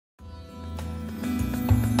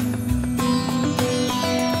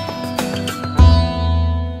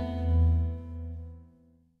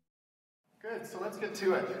get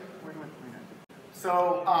to it.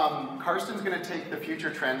 So Carsten's going to take the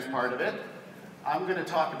future trends part of it. I'm going to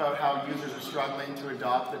talk about how users are struggling to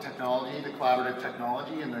adopt the technology, the collaborative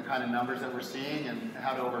technology, and the kind of numbers that we're seeing and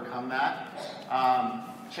how to overcome that.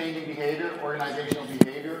 Changing behavior, organizational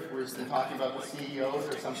behavior. We've been talking about the CEOs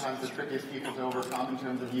are sometimes the trickiest people to overcome in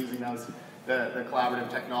terms of using those, the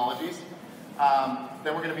collaborative technologies.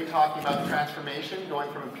 Then we're going to be talking about the transformation,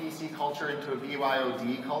 going from a PC culture into a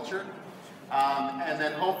BYOD culture. And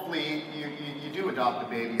then hopefully you do adopt the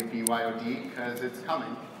baby of BYOD because it's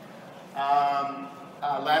coming.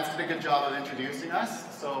 Lance did a good job of introducing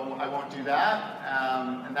us, so I won't do that,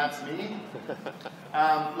 and that's me.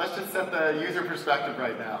 Let's just set the user perspective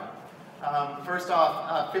right now. First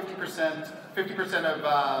off, 50%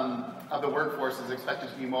 of the workforce is expected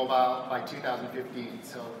to be mobile by 2015,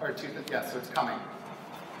 so it's coming.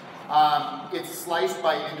 It's sliced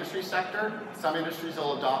by industry sector. Some industries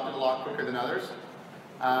will adopt it a lot quicker than others.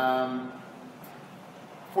 41%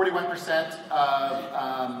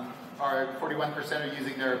 are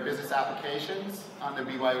using their business applications on their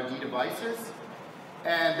BYOD devices.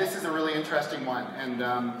 And this is a really interesting one. And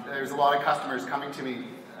there's a lot of customers coming to me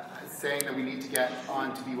saying that we need to get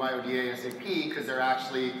onto BYOD ASAP because they're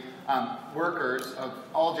actually workers of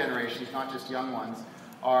all generations, not just young ones,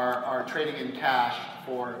 are trading in cash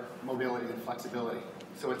for mobility and flexibility.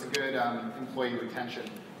 So it's a good employee retention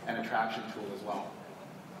and attraction tool as well.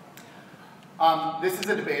 This is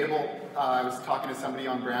a debatable. I was talking to somebody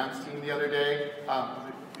on Graham's team the other day.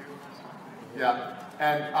 Yeah,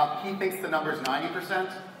 and he thinks the number is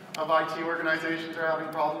 90% of IT organizations are having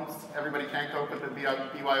problems. Everybody can't cope with the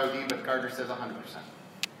BYOD, but Gardner says 100%.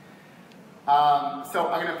 So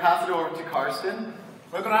I'm going to pass it over to Carsten.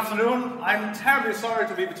 Well, good afternoon. I'm terribly sorry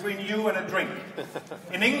to be between you and a drink.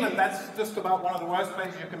 In England, that's just about one of the worst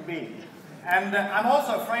places you can be. And I'm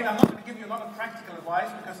also afraid I'm not going to give you a lot of practical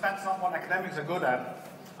advice because that's not what academics are good at.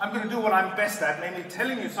 I'm going to do what I'm best at, namely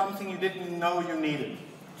telling you something you didn't know you needed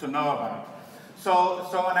to know about. So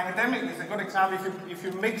an academic is a good example. If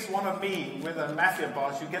you mix one of me with a mafia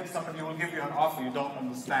boss, you get somebody who will give you an offer you don't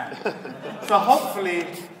understand. So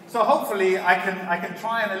hopefully I can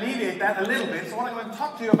try and alleviate that a little bit. So what I'm going to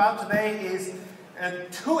talk to you about today is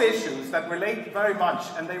two issues that relate very much,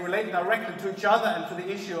 and they relate directly to each other and to the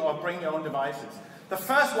issue of bring your own devices. The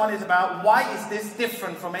first one is about why is this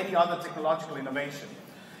different from any other technological innovation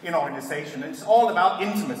in organization. It's all about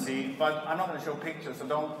intimacy, but I'm not going to show pictures, so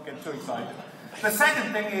don't get too excited. The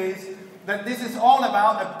second thing is that this is all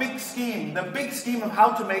about a big scheme, the big scheme of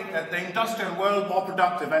how to make the industrial world more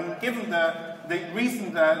productive. And given the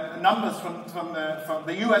recent numbers from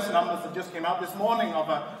the US numbers that just came out this morning of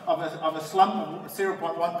a slump of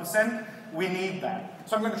 0.1%, we need that.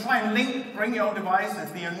 So I'm going to try and link bring your own devices,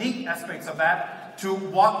 the unique aspects of that, to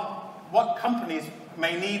what companies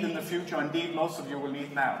may need in the future. Indeed, most of you will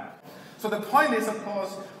need now. So the point is, of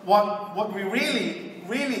course, what we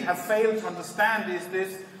really have failed to understand is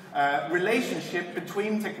this relationship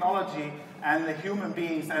between technology and the human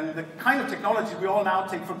beings, and the kind of technology we all now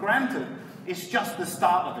take for granted is just the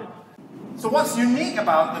start of it. So what's unique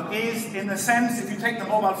about them is, in a sense, if you take the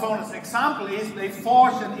mobile phone as an example, is they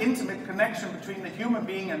forge an intimate connection between the human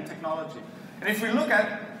being and technology. And if we look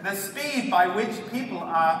at the speed by which people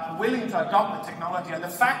are willing to adopt the technology, and the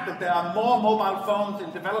fact that there are more mobile phones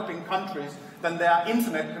in developing countries than there are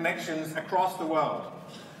internet connections across the world,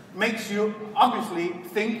 makes you obviously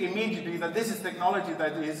think immediately that this is technology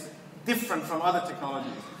that is different from other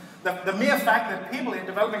technologies. The mere fact that people in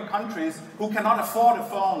developing countries who cannot afford a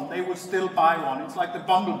phone, they would still buy one. It's like the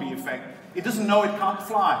bumblebee effect. It doesn't know it can't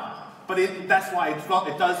fly, but that's why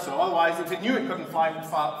it does so. Otherwise, if it knew it couldn't fly, it would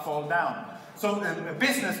fall down. So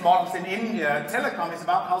business models in India, telecom is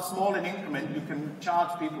about how small an increment you can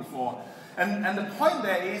charge people for. And the point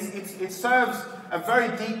there is it serves a very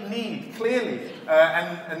deep need, clearly.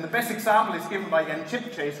 And the best example is given by Jan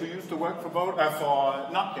Chipchase, who used to work for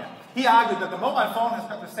Nokia. He argued that the mobile phone has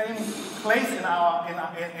got the same place in our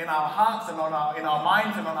hearts and in our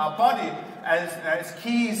minds and on our body as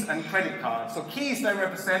keys and credit cards. So keys, they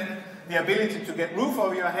represent the ability to get roof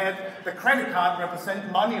over your head. The credit card represents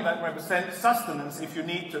money that represents sustenance if you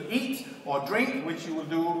need to eat or drink, which you will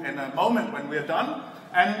do in a moment when we're done.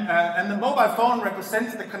 And the mobile phone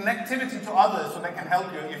represents the connectivity to others so they can help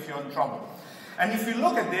you if you're in trouble. And if you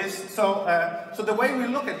look at this, so the way we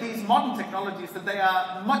look at these modern technologies, that they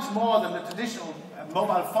are much more than the traditional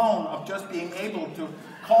mobile phone of just being able to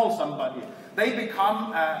call somebody. They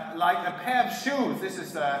become like a pair of shoes. This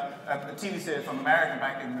is a TV series from America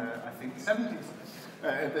back in the, I think, 70s.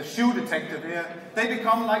 The shoe detective here. They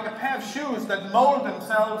become like a pair of shoes that mold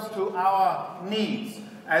themselves to our needs.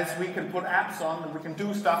 as we can put apps on and we can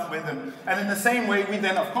do stuff with them. And in the same way, we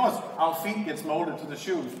then, of course, our feet gets molded to the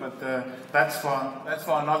shoes, but that's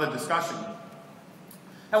for another discussion.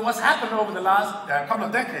 And what's happened over the last couple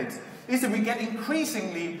of decades is that we get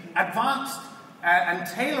increasingly advanced and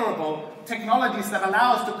tailorable technologies that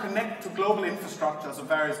allow us to connect to global infrastructures of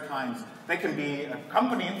various kinds. They can be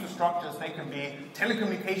company infrastructures, they can be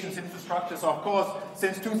telecommunications infrastructures, or of course,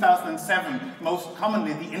 since 2007, most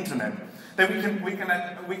commonly the internet. That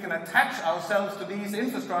we can attach ourselves to these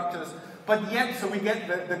infrastructures, but yet so we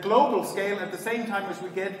get the global scale at the same time as we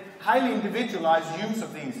get highly individualized use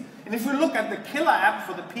of these. And if we look at the killer app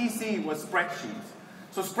for the PC was spreadsheets.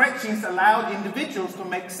 So spreadsheets allowed individuals to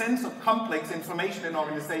make sense of complex information in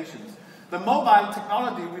organizations. The mobile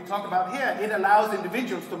technology we talk about here, it allows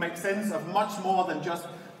individuals to make sense of much more than just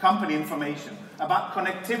company information, about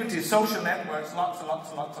connectivity, social networks, lots and lots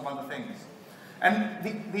and lots of other things. And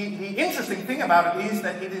the interesting thing about it is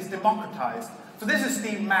that it is democratized. So this is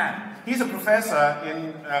Steve Mann. He's a professor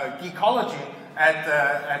in geekology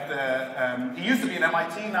he used to be at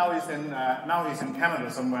MIT, now he's in Canada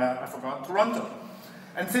somewhere, I forgot, Toronto.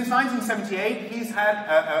 And since 1978, he's had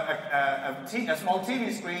a small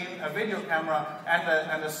TV screen, a video camera,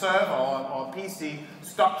 and a server or PC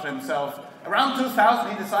stuck to himself. Around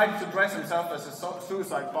 2000, he decided to dress himself as a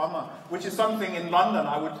suicide bomber, which is something in London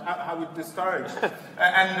I would discourage.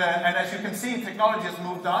 And as you can see, technology has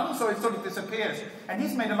moved on, so it sort of disappears. And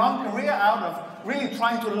he's made a long career out of really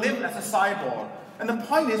trying to live as a cyborg. And the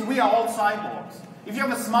point is, we are all cyborgs. If you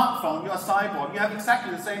have a smartphone, you're a cyborg. You have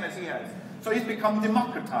exactly the same as he has. So it's become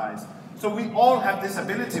democratized. So we all have this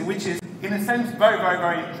ability, which is, in a sense, very, very,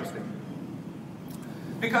 very interesting.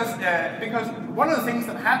 Because one of the things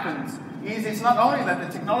that happens is it's not only that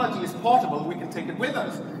the technology is portable, we can take it with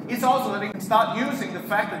us, it's also that we can start using the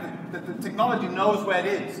fact that the technology knows where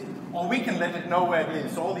it is, or we can let it know where it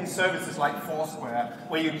is. So all these services like Foursquare,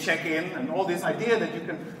 where you check in, and all this idea that you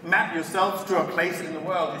can map yourself to a place in the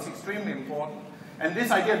world is extremely important. And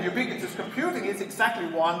this idea of ubiquitous computing is exactly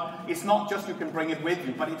one. It's not just you can bring it with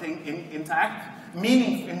you, but it interacts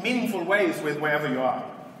in meaningful ways with wherever you are.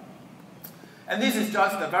 And this is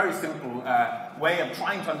just a very simple way of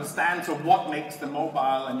trying to understand so what makes the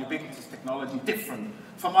mobile and ubiquitous technology different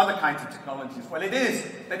from other kinds of technologies. Well, it is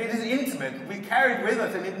that it is intimate. We carry it with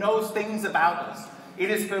us and it knows things about us.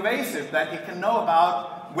 It is pervasive, that it can know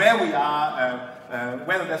about where we are,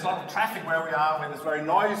 whether there's a lot of traffic where we are, whether it's very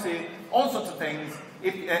noisy, all sorts of things.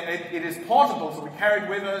 It is portable, so we carry it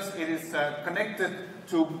with us. It is connected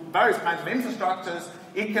to various kinds of infrastructures.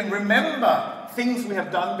 It can remember things we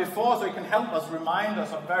have done before, so it can help us, remind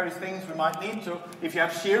us of various things we might need to. If you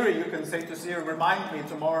have Siri, you can say to Siri, remind me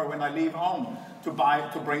tomorrow when I leave home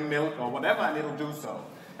to bring milk or whatever, and it'll do so.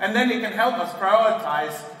 And then it can help us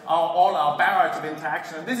prioritize all our barriers of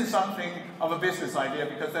interaction. And this is something of a business idea,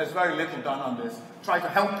 because there's very little done on this. Try to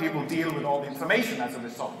help people deal with all the information as a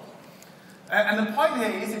result. And the point here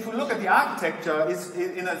is, if we look at the architecture, is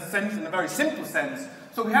in a sense, in a very simple sense.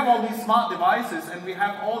 So we have all these smart devices, and we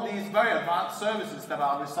have all these very advanced services that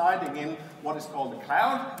are residing in what is called the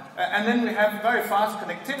cloud. And then we have very fast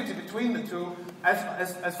connectivity between the two.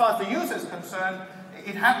 As far as the user is concerned,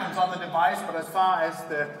 it happens on the device, but as far as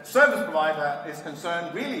the service provider is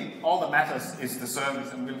concerned, really all that matters is the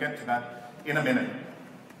service, and we'll get to that in a minute.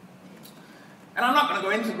 And I'm not going to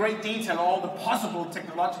go into great detail all the possible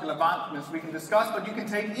technological advancements we can discuss, but you can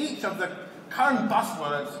take each of the current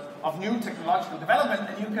buzzwords of new technological development,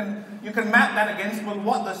 and you can map that against, well,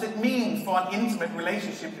 what does it mean for an intimate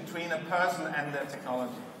relationship between a person and their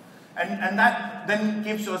technology? And that then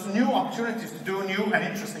gives us new opportunities to do new and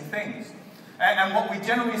interesting things. And what we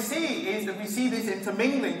generally see is that we see this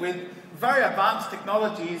intermingling with very advanced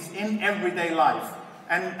technologies in everyday life.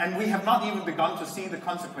 And we have not even begun to see the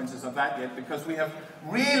consequences of that yet, because we have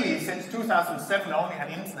really, since 2007, only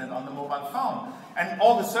had internet on the mobile phone. And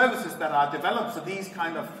all the services that are developed for these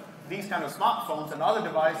kind of smartphones and other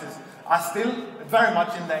devices are still very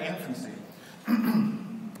much in their infancy.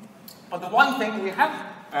 But the one thing we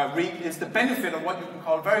have reaped is the benefit of what you can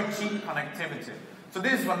call very cheap connectivity. So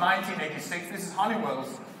this is from 1986. This is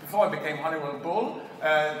Honeywell's, before it became Honeywell Bull,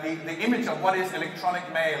 the image of what is electronic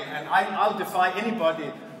mail. And I'll defy anybody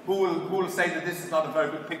who will say that this is not a very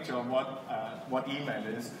good picture of what email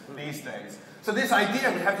is these days. So this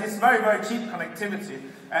idea, we have this very, very cheap connectivity,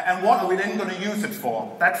 and what are we then going to use it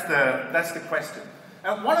for? That's the question.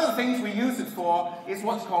 One of the things we use it for is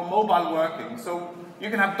what's called mobile working. So you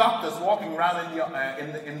can have doctors walking around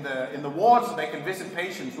in the ward so they can visit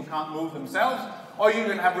patients who can't move themselves, Or you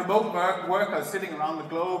can have remote workers sitting around the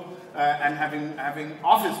globe and having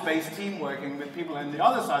office-based team working with people on the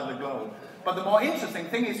other side of the globe. But the more interesting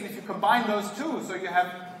thing is if you combine those two, so you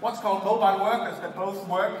have what's called mobile workers that both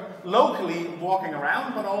work locally walking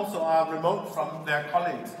around, but also are remote from their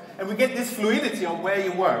colleagues. And we get this fluidity of where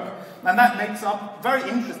you work. And that makes up very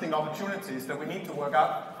interesting opportunities that we need to work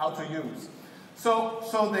out how to use. So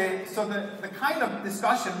the kind of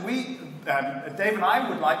discussion Dave and I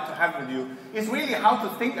would like to have with you is really how to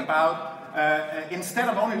think about, instead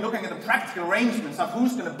of only looking at the practical arrangements of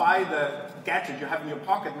who's going to buy the gadget you have in your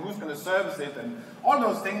pocket and who's going to service it and all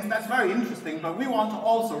those things, that's very interesting, but we want to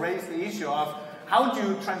also raise the issue of how do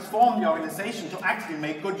you transform the organization to actually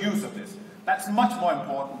make good use of this. That's much more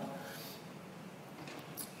important.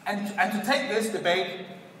 And to take this debate,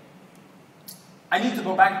 I need to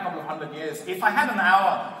go back a couple of 100 years. If I had an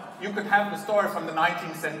hour, you could have the story from the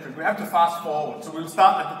 19th century. We have to fast forward, so we'll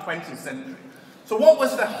start at the 20th century. So what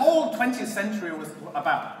was the whole 20th century was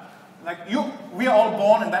about? Like we are all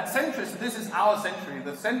born in that century, so this is our century,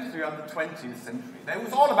 the century of the 20th century. It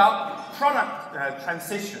was all about product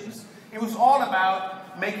transitions. It was all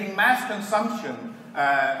about making mass consumption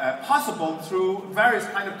possible through various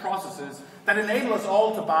kind of processes that enable us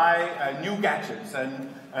all to buy new gadgets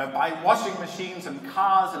and buy washing machines and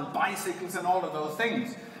cars and bicycles and all of those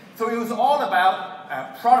things. So it was all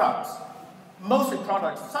about products, mostly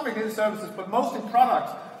products, some included services, but mostly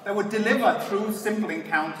products that would deliver through simple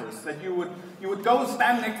encounters. That you would go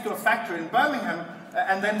stand next to a factory in Birmingham,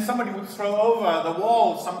 and then somebody would throw over the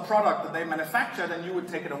wall some product that they manufactured, and you would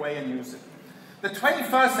take it away and use it. The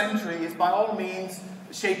 21st century is by all means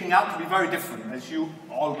shaping out to be very different, as you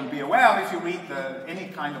all will be aware of if you read any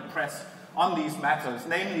kind of press on these matters,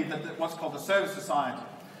 namely what's called the service society.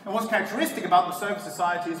 And what's characteristic about the service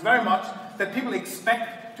society is very much that people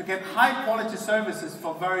expect to get high quality services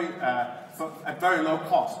at very low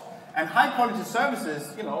cost. And high quality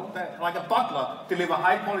services, you know, like a butler, deliver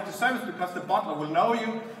high quality service because the butler will know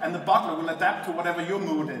you and the butler will adapt to whatever your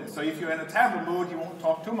mood is. So if you're in a terrible mood, he won't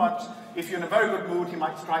talk too much. If you're in a very good mood, he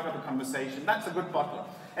might strike up a conversation. That's a good butler.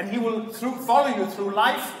 And he will follow you through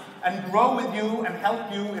life and grow with you and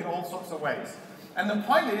help you in all sorts of ways. And the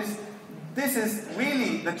point is, this is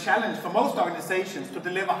really the challenge for most organizations, to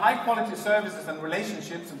deliver high quality services and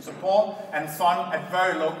relationships and support and fun at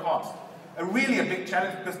very low cost. Really a big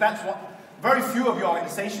challenge, because that's what very few of your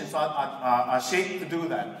organizations are shaped to do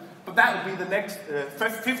that. But that would be the next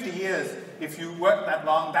 50 years, if you work that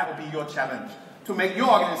long, that would be your challenge. To make your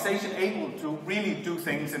organization able to really do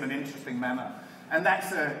things in an interesting manner. And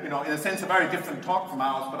that's, you know, in a sense, a very different talk from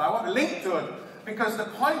ours, but I want to link to it, because the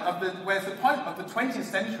point of the 20th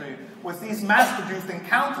century was these mass-produced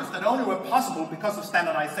encounters that only were possible because of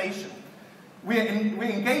standardization. We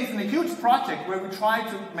engaged in a huge project where we tried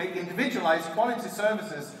to make individualized quality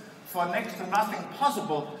services for next to nothing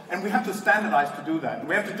possible, and we have to standardize to do that.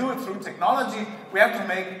 We have to do it through technology. We have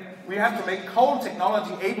to make cold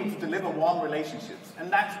technology able to deliver warm relationships,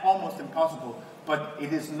 and that's almost impossible. But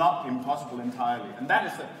it is not impossible entirely. And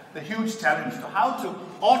that is the huge challenge, to how to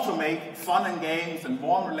automate fun and games and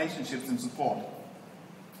warm relationships and support.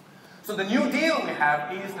 So the new deal we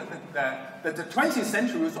have is that the 20th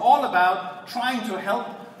century is all about trying to help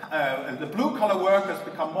the blue-collar workers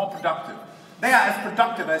become more productive. They are as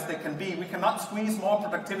productive as they can be. We cannot squeeze more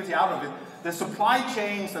productivity out of it. The supply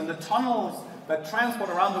chains and the tunnels that transport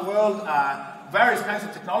around the world various kinds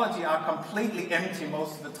of technology are completely empty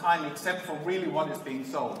most of the time, except for really what is being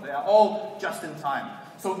sold. They are all just in time.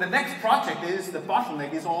 So the next project is, the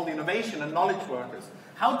bottleneck is all the innovation and knowledge workers.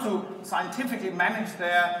 How to scientifically manage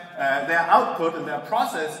their output and their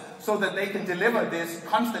process so that they can deliver this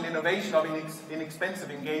constant innovation of inexpensive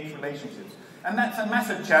engaged relationships. And that's a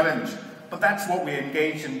massive challenge, but that's what we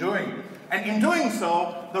engage in doing. And in doing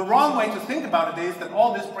so, the wrong way to think about it is that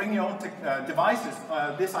all this bring your own devices,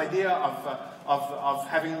 this idea of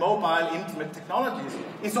having mobile, intimate technologies,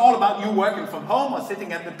 is all about you working from home or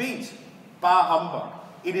sitting at the beach. Bar humbug.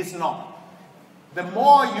 It is not. The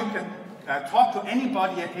more you can talk to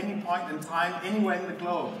anybody at any point in time, anywhere in the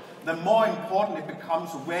globe, the more important it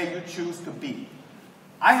becomes where you choose to be.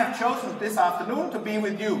 I have chosen this afternoon to be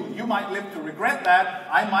with you. You might live to regret that.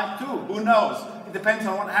 I might too. Who knows? It depends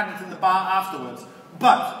on what happens in the bar afterwards.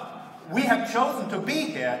 But we have chosen to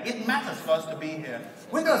be here. It matters for us to be here.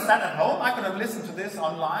 We could have sat at home. I could have listened to this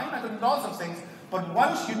online. I could have done some things. But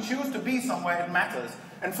once you choose to be somewhere, it matters.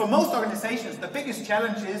 And for most organizations, the biggest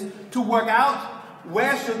challenge is to work out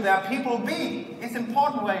where should their people be. It's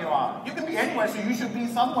important where you are. You can be anywhere, so you should be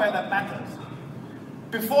somewhere that matters.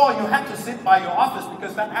 Before, you had to sit by your office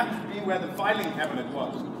because that happened to be where the filing cabinet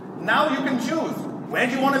was. Now you can choose. Where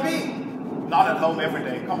do you want to be? not at home every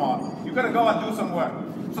day. Come on. You've got to go and do some work.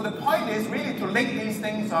 So the point is really to link these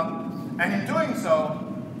things up. And in doing so,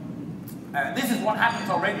 this is what happens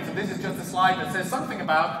already. So this is just a slide that says something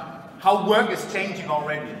about how work is changing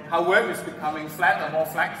already. How work is becoming flatter, more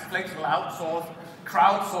flexible, outsourced,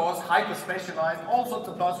 crowdsourced, hyper-specialized, all sorts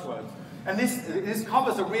of buzzwords. And this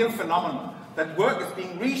covers a real phenomenon, that work is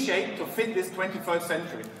being reshaped to fit this 21st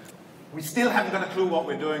century. We still haven't got a clue what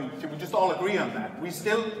we're doing. Should we just all agree on that? We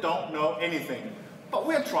still don't know anything. But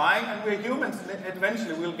we're trying, and we're humans, and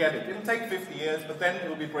eventually we'll get it. It'll take 50 years, but then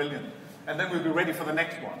it'll be brilliant. And then we'll be ready for the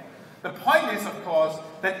next one. The point is, of course,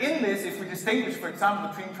 that in this, if we distinguish, for example,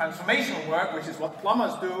 between transformational work, which is what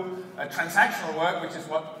plumbers do, transactional work, which is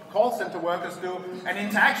what call center workers do, and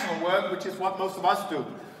interactional work, which is what most of us do.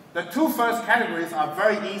 The two first categories are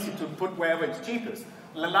very easy to put wherever it's cheapest.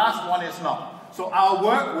 The last one is not. So our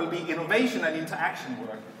work will be innovation and interaction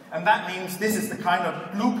work. And that means this is the kind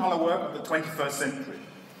of blue-collar work of the 21st century.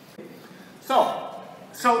 So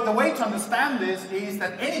the way to understand this is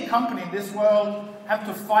that any company in this world have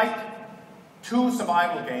to fight two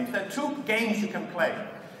survival games. There are two games you can play.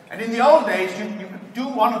 And in the old days, you could do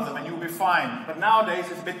one of them and you'll be fine. But nowadays,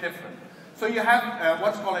 it's a bit different. So you have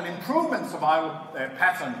what's called an improvement survival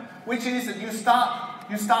pattern, which is that you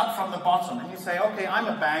start from the bottom and you say, okay, I'm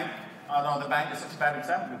a bank. Oh no, the bank is such a bad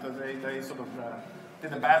example because they sort of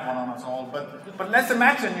did a bad one on us all. But let's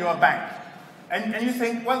imagine you're a bank. And you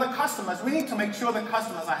think, well, the customers, we need to make sure the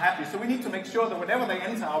customers are happy. So we need to make sure that whenever they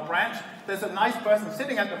enter our branch, there's a nice person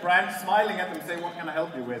sitting at the branch, smiling at them and saying, what can I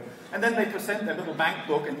help you with? And then they present their little bank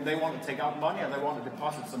book and they want to take out money or they want to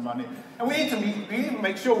deposit some money. And we need to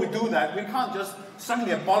make sure we do that. We can't just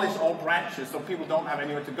suddenly abolish all branches so people don't have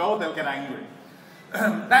anywhere to go, they'll get angry.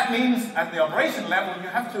 That means at the operation level, you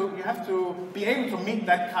have to be able to meet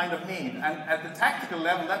that kind of need. And at the tactical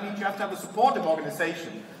level, that means you have to have a supportive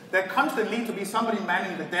organization. There constantly needs to be somebody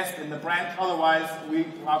manning the desk in the branch, otherwise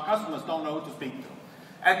our customers don't know who to speak to.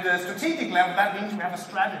 At the strategic level, that means we have a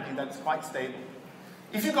strategy that's quite stable.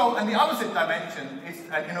 If you go, and the opposite dimension is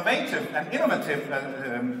an innovative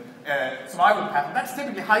survival pattern. That's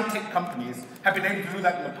typically high-tech companies have been able to do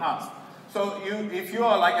that in the past. So if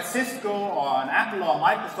you're like a Cisco or an Apple or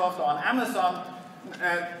Microsoft or an Amazon,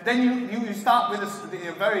 then you start with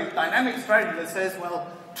a very dynamic strategy that says, well,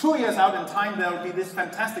 2 years out in time, there will be this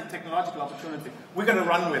fantastic technological opportunity. We're going to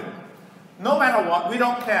run with it. No matter what, we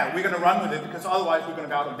don't care. We're going to run with it because otherwise we're going to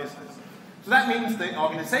go out of business. So that means the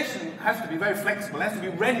organization has to be very flexible, has to be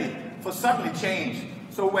ready for suddenly change.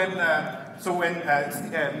 So when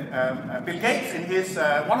Bill Gates, in his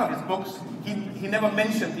one of his books, he never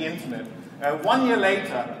mentioned the internet. 1 year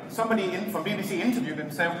later, somebody from BBC interviewed him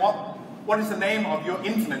and said, what is the name of your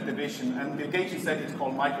internet division? And Bill Gates said it's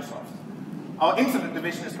called Microsoft. Our internet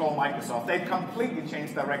division is called Microsoft. They've completely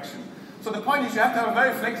changed direction. So the point is you have to have a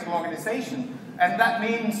very flexible organization, and that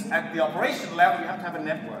means at the operational level you have to have a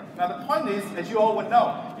network. Now the point is, as you all would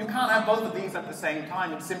know, you can't have both of these at the same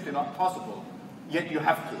time. It's simply not possible, yet you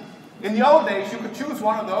have to. In the old days, you could choose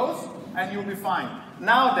one of those and you'll be fine.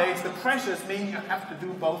 Nowadays, the pressures mean you have to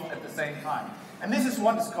do both at the same time. And this is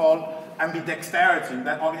what is called ambidexterity,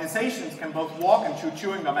 that organizations can both walk and chew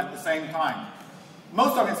chewing gum at the same time.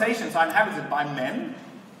 Most organizations are inhabited by men,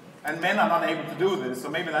 and men are not able to do this, so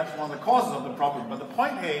maybe that's one of the causes of the problem. But the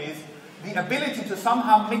point here is the ability to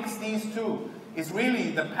somehow mix these two is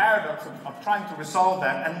really the paradox of trying to resolve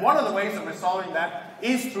that. And one of the ways of resolving that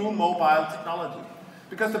is through mobile technology.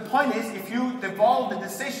 Because the point is, if you devolve the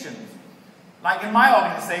decisions, like in my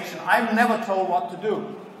organization, I'm never told what to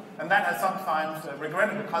do. And that has sometimes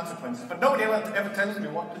regrettable consequences. But nobody ever tells me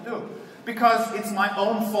what to do. Because it's my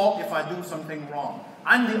own fault if I do something wrong.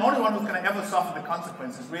 I'm the only one who's going to ever suffer the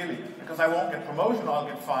consequences, really. Because I won't get promotion or I'll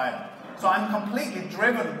get fired. So I'm completely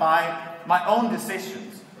driven by my own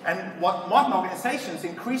decisions. And what modern organizations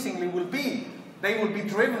increasingly will be, they will be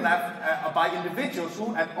driven by individuals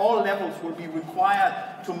who at all levels will be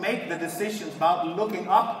required to make the decisions about looking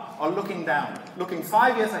up or looking down. Looking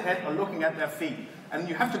 5 years ahead or looking at their feet. And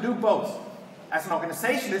you have to do both. As an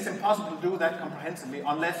organization, it's impossible to do that comprehensively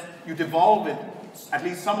unless you devolve it, at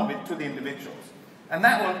least some of it, to the individuals. And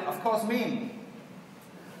that will, of course, mean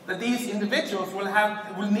that these individuals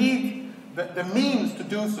will need the means to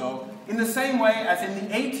do so in the same way as in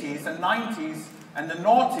the 80s and 90s and the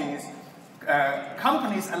noughties,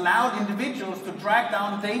 companies allowed individuals to drag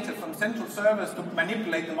down data from central servers to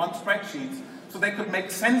manipulate them on spreadsheets so they could make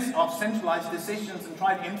sense of centralized decisions and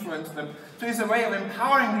try to influence them. So it's a way of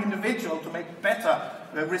empowering the individual to make better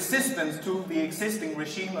resistance to the existing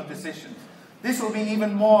regime of decisions. This will be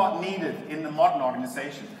even more needed in the modern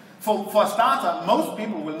organization. For a starter, most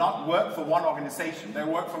people will not work for one organization. They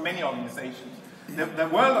work for many organizations. The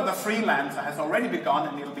world of the freelancer has already begun,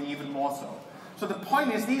 and it'll be even more so. So the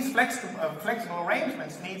point is, these flexible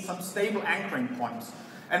arrangements need some stable anchoring points.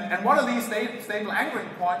 And one of these stable anchoring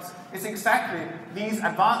points is exactly these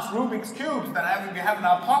advanced Rubik's Cubes that we have in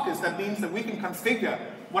our pockets. That means that we can configure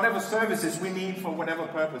whatever services we need for whatever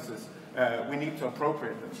purposes we need to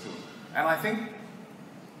appropriate them to. And I think,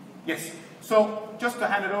 yes. So just to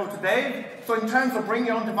hand it over to Dave, so in terms of bring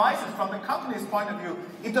your own devices, from the company's point of view,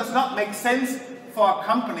 it does not make sense for a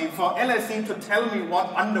company, for LSE, to tell me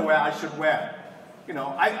what underwear I should wear.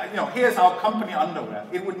 Here's our company underwear.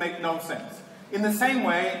 It would make no sense. In the same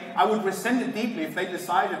way, I would resent it deeply if they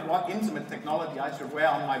decided what intimate technology I should wear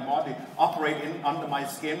on my body, operate under my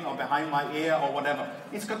skin or behind my ear or whatever.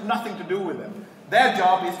 It's got nothing to do with them. Their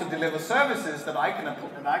job is to deliver services that I can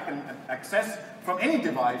access from any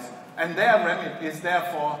device, and their remit is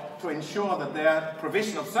therefore to ensure that their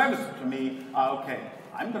provision of services to me are okay.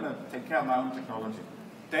 I'm going to take care of my own technology.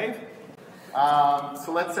 Dave?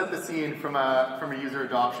 So let's set the scene from a user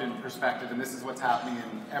adoption perspective, and this is what's happening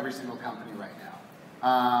in every single company right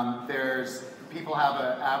now. People have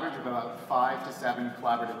an average of about 5 to 7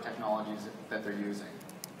 collaborative technologies that they're using.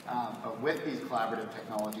 But with these collaborative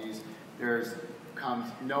technologies,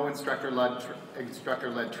 comes no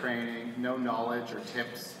instructor-led training, no knowledge or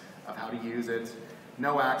tips of how to use it,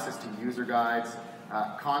 no access to user guides,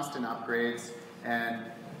 constant upgrades, and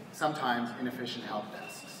sometimes inefficient help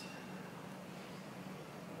desks.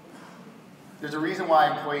 There's a reason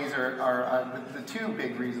why employees the two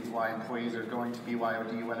big reasons why employees are going to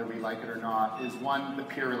BYOD, whether we like it or not, is one, the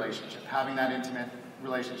peer relationship, having that intimate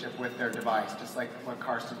relationship with their device, just like what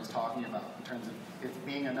Carsten was talking about in terms of it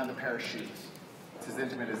being another pair of shoes. It's as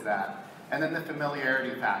intimate as that. And then the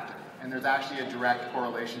familiarity factor, and there's actually a direct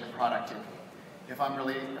correlation to productivity. If I'm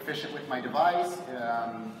really efficient with my device,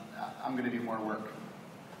 I'm going to do more work.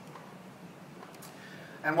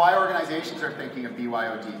 And why organizations are thinking of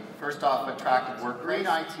BYOD. First off, attractive work. Green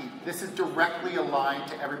IT. This is directly aligned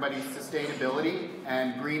to everybody's sustainability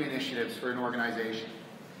and green initiatives for an organization.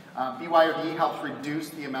 BYOD helps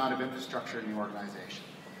reduce the amount of infrastructure in the organization.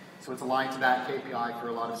 So it's aligned to that KPI for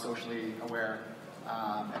a lot of socially aware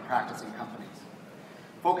and practicing companies.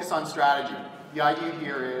 Focus on strategy. The idea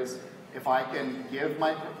here is if I can give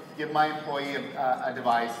my employee a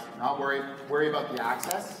device, not worry about the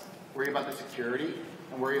access, worry about the security,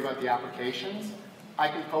 and worry about the applications, I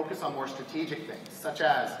can focus on more strategic things, such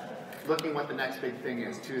as looking what the next big thing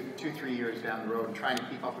is 2-3 years down the road and trying to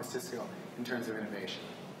keep up with Cisco in terms of innovation.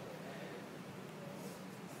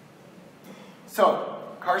 So,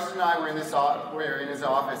 Carsten and I were in his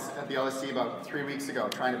office at the LSE about 3 weeks ago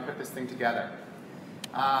trying to put this thing together.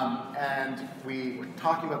 And we were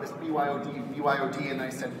talking about this BYOD, and I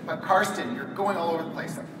said, but Carsten, you're going all over the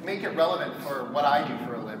place. Make it relevant for what I do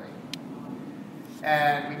for a living.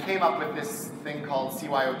 And we came up with this thing called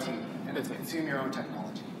CYOT, and it's consume your own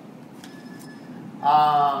technology.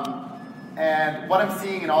 And what I'm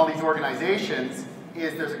seeing in all these organizations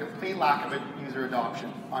is there's a complete lack of user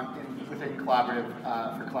adoption within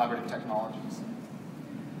collaborative technologies.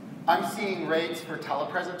 I'm seeing rates for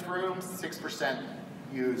telepresence rooms, 6%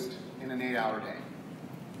 used in an 8-hour day.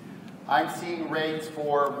 I'm seeing rates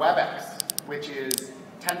for WebEx, which is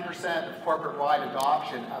 10% of corporate-wide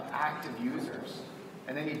adoption of active users.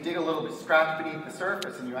 And then you dig a little bit, scratch beneath the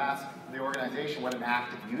surface, and you ask the organization what an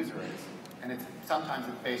active user is. And sometimes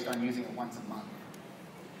it's based on using it once a month.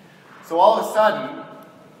 So all of a sudden,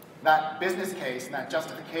 that business case and that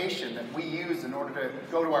justification that we use in order to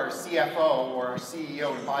go to our CFO or our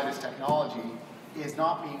CEO to buy this technology is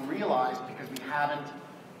not being realized because we haven't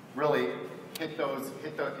really hit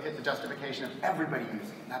the justification of everybody using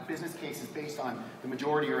it. That business case is based on the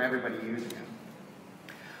majority or everybody using it.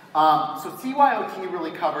 So CYOT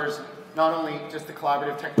really covers not only just the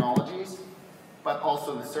collaborative technologies, but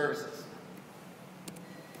also the services.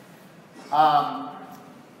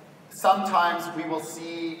 Sometimes we will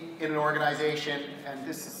see in an organization, and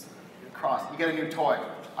this is across, you get a new toy.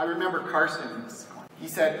 I remember Carsten, he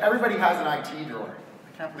said, everybody has an IT drawer.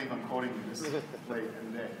 I can't believe I'm quoting you this late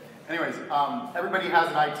in the day. Anyways, everybody has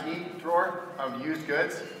an IT drawer of used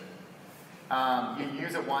goods. You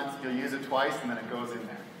use it once, you'll use it twice, and then it goes in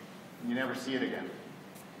there. And you never see it again.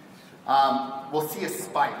 We'll see a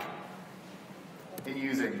spike in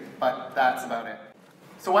using, but that's about it.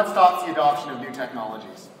 So what stops the adoption of new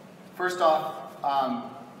technologies? First off,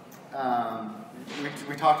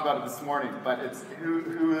 we talked about it this morning, but it's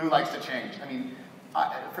who likes to change? I mean,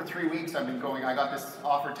 for 3 weeks I've been going, I got this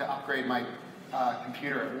offer to upgrade my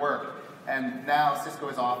computer at work, and now Cisco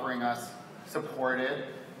is offering us supported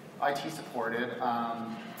IT supported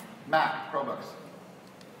Mac ProBooks.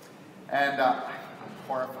 And I'm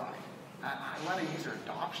horrified. I run a user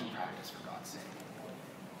adoption practice, for God's sake.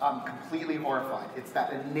 I'm completely horrified. It's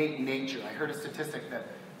that innate nature. I heard a statistic that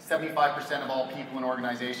 75% of all people in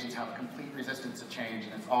organizations have a complete resistance to change,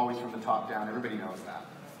 and it's always from the top down. Everybody knows that.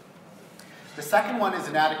 The second one is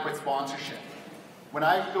inadequate sponsorship. When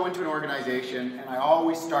I go into an organization, and I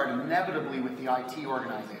always start inevitably with the IT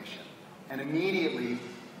organization, and immediately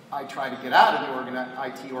I try to get out of the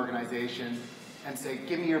IT organization and say,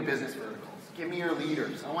 give me your business verticals, give me your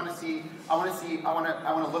leaders. I want to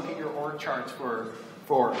look at your org charts for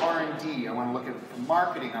R&D. I want to look at for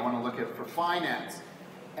marketing. I want to look at for finance.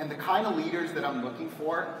 And the kind of leaders that I'm looking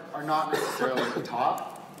for are not necessarily at the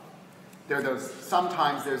top.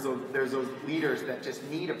 Sometimes there's those leaders that just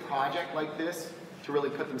need a project like this to really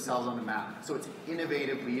put themselves on the map. So it's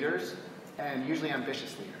innovative leaders and usually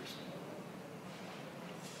ambitious leaders,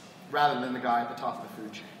 rather than the guy at the top of the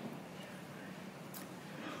food chain.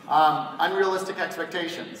 Unrealistic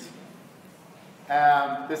expectations.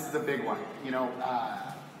 This is a big one. You know,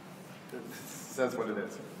 it says what it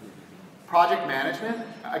is. Project management.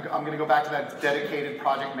 I'm going to go back to that dedicated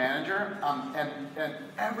project manager. And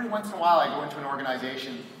every once in a while I go into an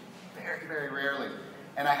organization, very, very rarely,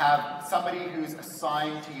 and I have somebody who's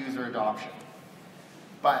assigned to user adoption.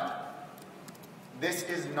 But this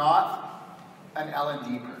is not an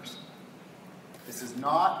L&D person. This is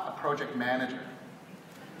not a project manager.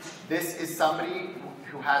 This is somebody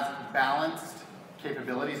who has balanced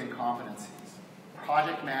capabilities and competencies.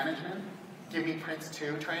 Project management, give me Prince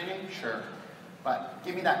 2 training, sure. But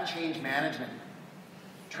give me that change management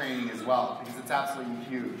training as well, because it's absolutely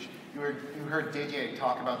huge. You heard Didier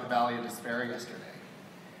talk about the Valley of Despair yesterday.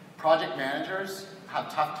 Project managers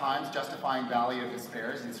have tough times justifying Valley of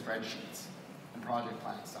Despairs in spreadsheets and project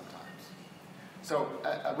plans sometimes. So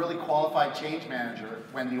a really qualified change manager,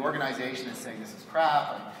 when the organization is saying this is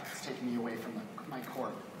crap, it's taking me away from my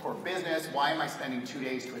core business, why am I spending 2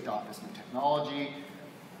 days to adopt this new technology?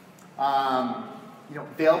 You know,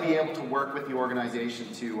 they'll be able to work with the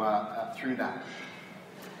organization to through that.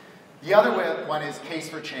 The other one is case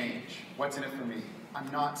for change. What's in it for me? I'm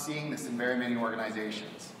not seeing this in very many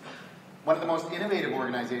organizations. One of the most innovative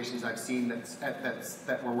organizations I've seen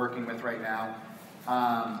that we're working with right now,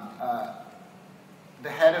 the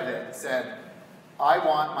head of it said, I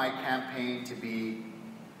want my campaign to be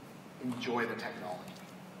enjoy the technology.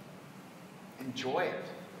 Enjoy it,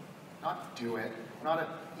 not do it, not an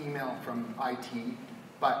email from IT,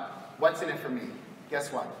 but what's in it for me?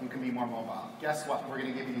 Guess what? You can be more mobile. Guess what? We're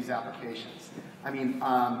going to give you these applications. I mean,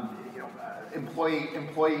 you know, the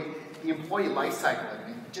employee life cycle. I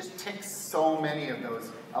mean, it just ticks so many of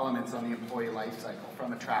those elements on the employee life cycle,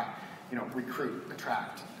 from attract, you know, recruit,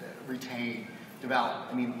 attract, retain, develop.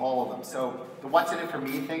 I mean, all of them. So the what's in it for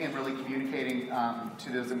me thing and really communicating to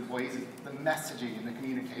those employees, the messaging and the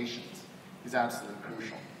communications is absolutely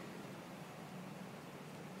crucial.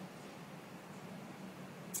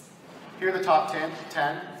 Here are the top 10.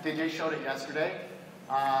 DJ showed it yesterday,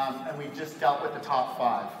 and we just dealt with the top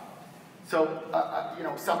 5. So, you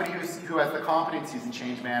know, somebody who has the competencies in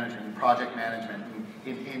change management, and project management,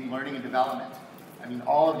 in learning and development. I mean,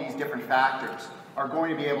 all of these different factors are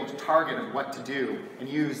going to be able to target what to do and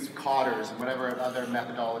use CODRs and whatever other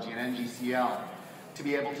methodology and NGCL to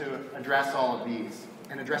be able to address all of these.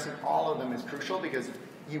 And addressing all of them is crucial because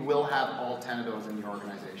you will have all 10 of those in your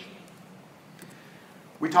organization.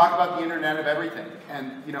 We talk about the Internet of Everything,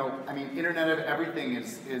 and you know, I mean, Internet of Everything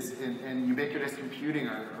and ubiquitous computing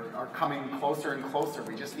are coming closer and closer.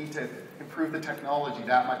 We just need to improve the technology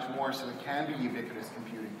that much more so it can be ubiquitous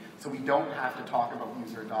computing, so we don't have to talk about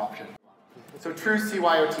user adoption. So true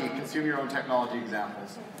CYOT, consume your own technology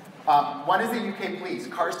examples. One is the UK Police.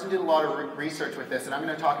 Carsten did a lot of research with this, and I'm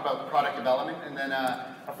going to talk about product development, and then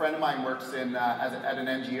a friend of mine works at an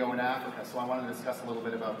NGO in Africa, so I want to discuss a little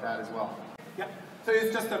bit about that as well. Yeah. So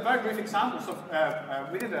it's just a very brief example. So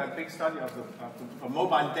we did a big study of the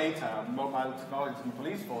mobile data, mobile technologies in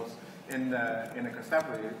police force in a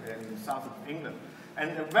constabulary in the south of England.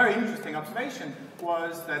 And a very interesting observation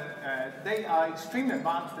was that they are extremely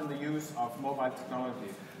advanced in the use of mobile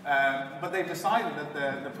technology. But they decided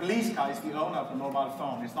that the police guy is the owner of the mobile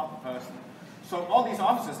phone, it's not the person. So all these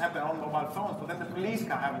officers have their own mobile phones, but then the police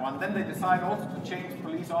car have one. Then they decide also to change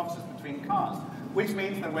police officers between cars, which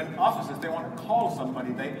means that when officers, they want to call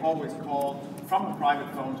somebody, they always call from a private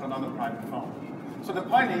phone to another private phone. So the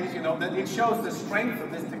point is, you know, that it shows the strength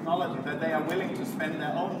of this technology, that they are willing to spend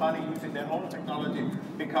their own money using their own technology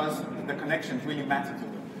because the connections really matter to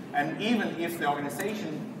them. And even if the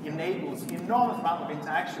organization enables enormous amount of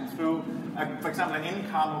interaction through, for example, an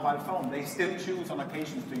in-car mobile phone, they still choose on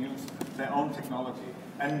occasions to use their own technology.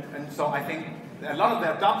 And so I think a lot of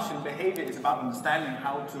the adoption behavior is about understanding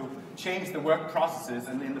how to change the work processes.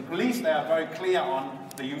 And in the police, they are very clear on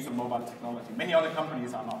the use of mobile technology. Many other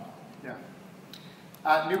companies are not. Yeah.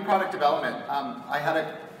 New product development. I had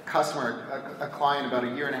a customer, a client about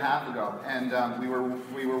 1.5 years ago, and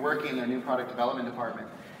we were working in their new product development department.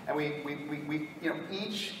 And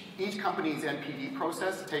each company's NPD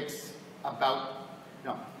process takes about,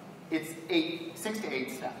 it's 6 to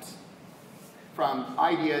 8 steps. From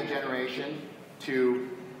idea generation to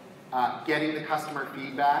getting the customer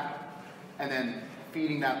feedback, and then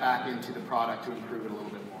feeding that back into the product to improve it a little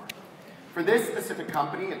bit more. For this specific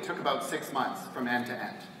company, it took about 6 months from end to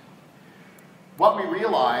end. What we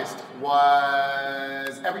realized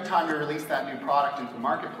was every time we released that new product into the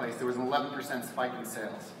marketplace, there was an 11% spike in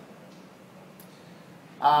sales.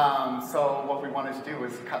 So what we wanted to do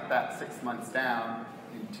was cut that 6 months down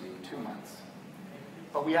into 2 months.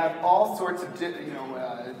 But we have all sorts of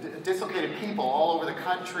dislocated people all over the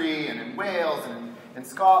country, and in Wales, and in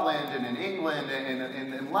Scotland, and in England,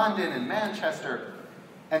 and in London, and Manchester.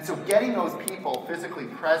 And so getting those people physically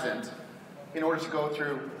present in order to go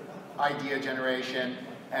through idea generation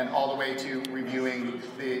and all the way to reviewing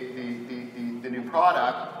the new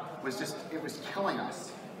product was just, it was killing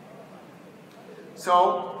us.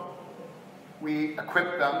 So we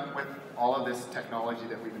equipped them with all of this technology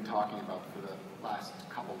that we've been talking about for the last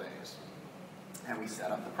couple days. And we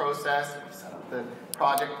set up the process, we set up the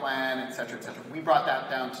project plan, et cetera, et cetera. We brought that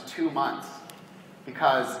down to 2 months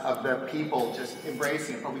because of the people just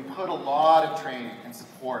embracing it. But we put a lot of training and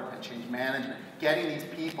support and change management, getting these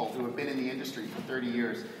people who have been in the industry for 30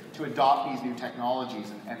 years to adopt these new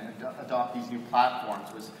technologies and adopt these new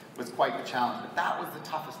platforms was quite the challenge. But that was the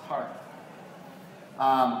toughest part.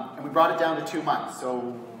 And we brought it down to 2 months,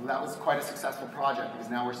 so that was quite a successful project because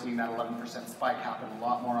now we're seeing that 11% spike happen a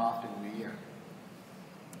lot more often in a year.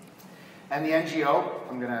 And the NGO,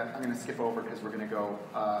 I'm gonna skip over because we're gonna go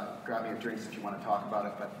grab me a drink if you want to talk about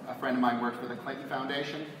it. But a friend of mine works for the Clinton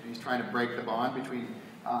Foundation. He's trying to break the bond between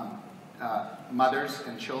mothers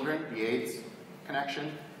and children, the AIDS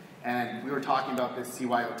connection. And we were talking about this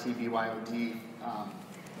CYOT, BYOD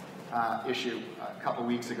issue a couple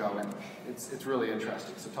weeks ago, and it's really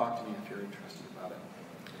interesting. So talk to me if you're interested about it.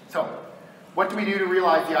 So, what do we do to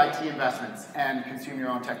realize the IT investments and consume your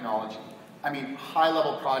own technology? I mean,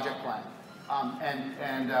 high-level project plan.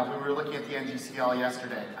 We were looking at the NGCL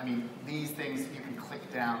yesterday. I mean, these things you can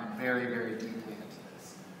click down very, very deeply into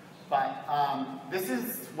this. But this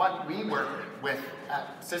is what we work with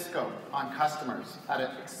at Cisco on customers at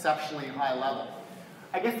an exceptionally high level.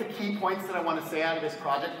 I guess the key points that I want to say out of this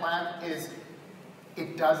project plan is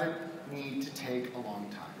it doesn't need to take a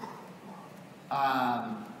long time.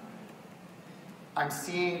 I'm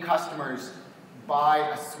seeing customers buy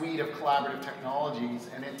a suite of collaborative technologies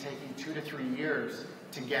and it taking 2 to 3 years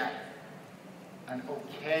to get an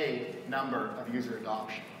okay number of user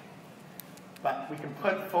adoption. But we can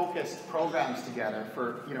put focused programs together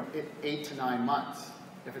for 8 to 9 months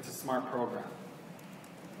if it's a smart program.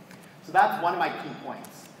 So that's one of my key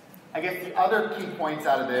points. I guess the other key points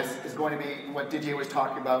out of this is going to be what Didier was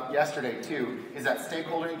talking about yesterday too, is that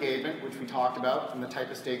stakeholder engagement, which we talked about, and the type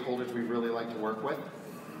of stakeholders we really like to work with.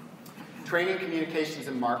 Training, communications,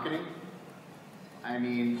 and marketing. I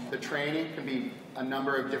mean, the training can be a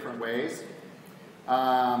number of different ways.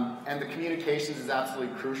 And the communications is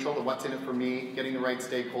absolutely crucial, the what's in it for me, getting the right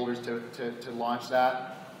stakeholders to launch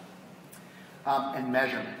that. And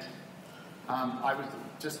measurement. I was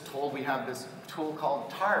just told we have this tool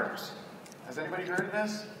called TARS. Has anybody heard of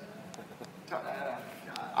this?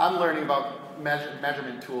 I'm learning about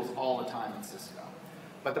measurement tools all the time at Cisco.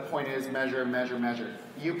 But the point is measure, measure, measure.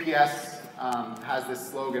 UPS has this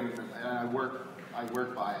slogan, and I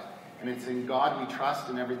work by it. And it's in God we trust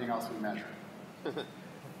and everything else we measure.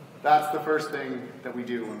 That's the first thing that we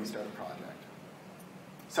do when we start a project.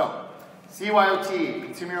 So, CYOT,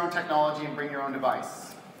 consume your own technology and bring your own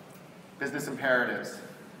device. Business imperatives.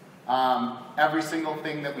 Every single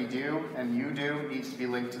thing that we do and you do needs to be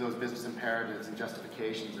linked to those business imperatives and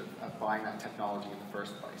justifications of buying that technology in the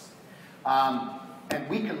first place. And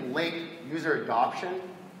we can link user adoption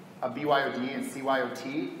of BYOD and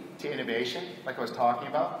CYOT to innovation, like I was talking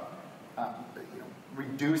about,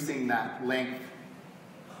 reducing that length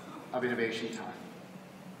of innovation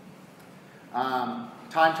time.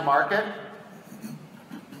 Time to market,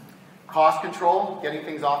 cost control, getting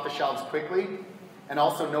things off the shelves quickly, and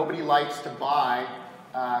also nobody likes to buy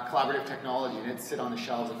collaborative technology and it sit on the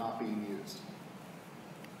shelves and not being used.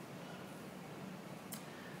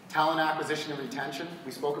 Talent acquisition and retention,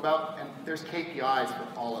 we spoke about, and there's KPIs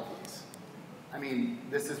for all of these. I mean,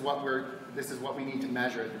 this is what we need to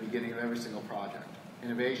measure at the beginning of every single project.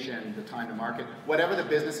 Innovation, the time to market, whatever the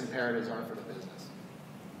business imperatives are for the business.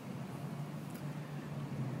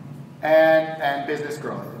 And business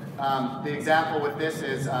growth. The example with this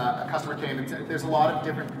is a customer came and said, there's a lot of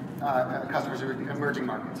different customers who are emerging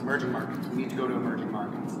markets. We need to go to emerging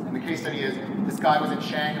markets. And the case study is, this guy was in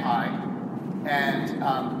Shanghai,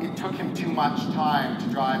 and it took him too much time to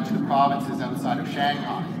drive to the provinces outside of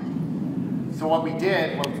Shanghai. So what we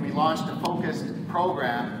did was we launched a focused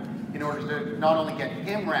program in order to not only get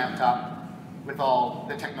him ramped up with all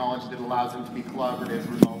the technology that allows him to be collaborative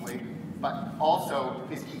remotely, but also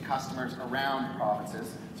his key customers around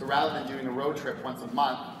provinces. So rather than doing a road trip once a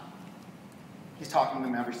month, he's talking to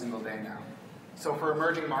them every single day now. So for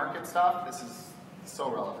emerging market stuff, this is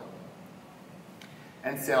so relevant.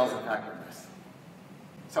 And sales effectiveness.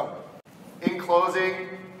 So, in closing,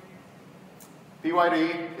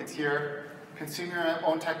 BYOD, it's here.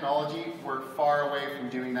 Consumer-owned technology, we're far away from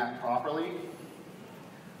doing that properly.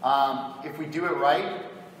 If we do it right,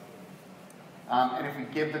 and if we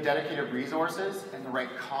give the dedicated resources and the right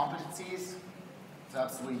competencies, it's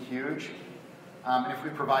absolutely huge. And if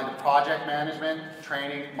we provide the project management,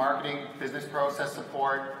 training, marketing, business process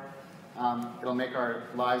support, it'll make our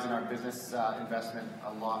lives and our business investment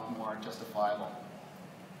a lot more justifiable.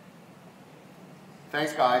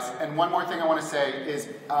 Thanks, guys. And one more thing I want to say is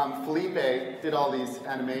Felipe did all these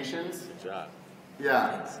animations. Good job.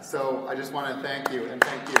 Yeah, so I just want to thank you, and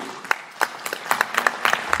thank you.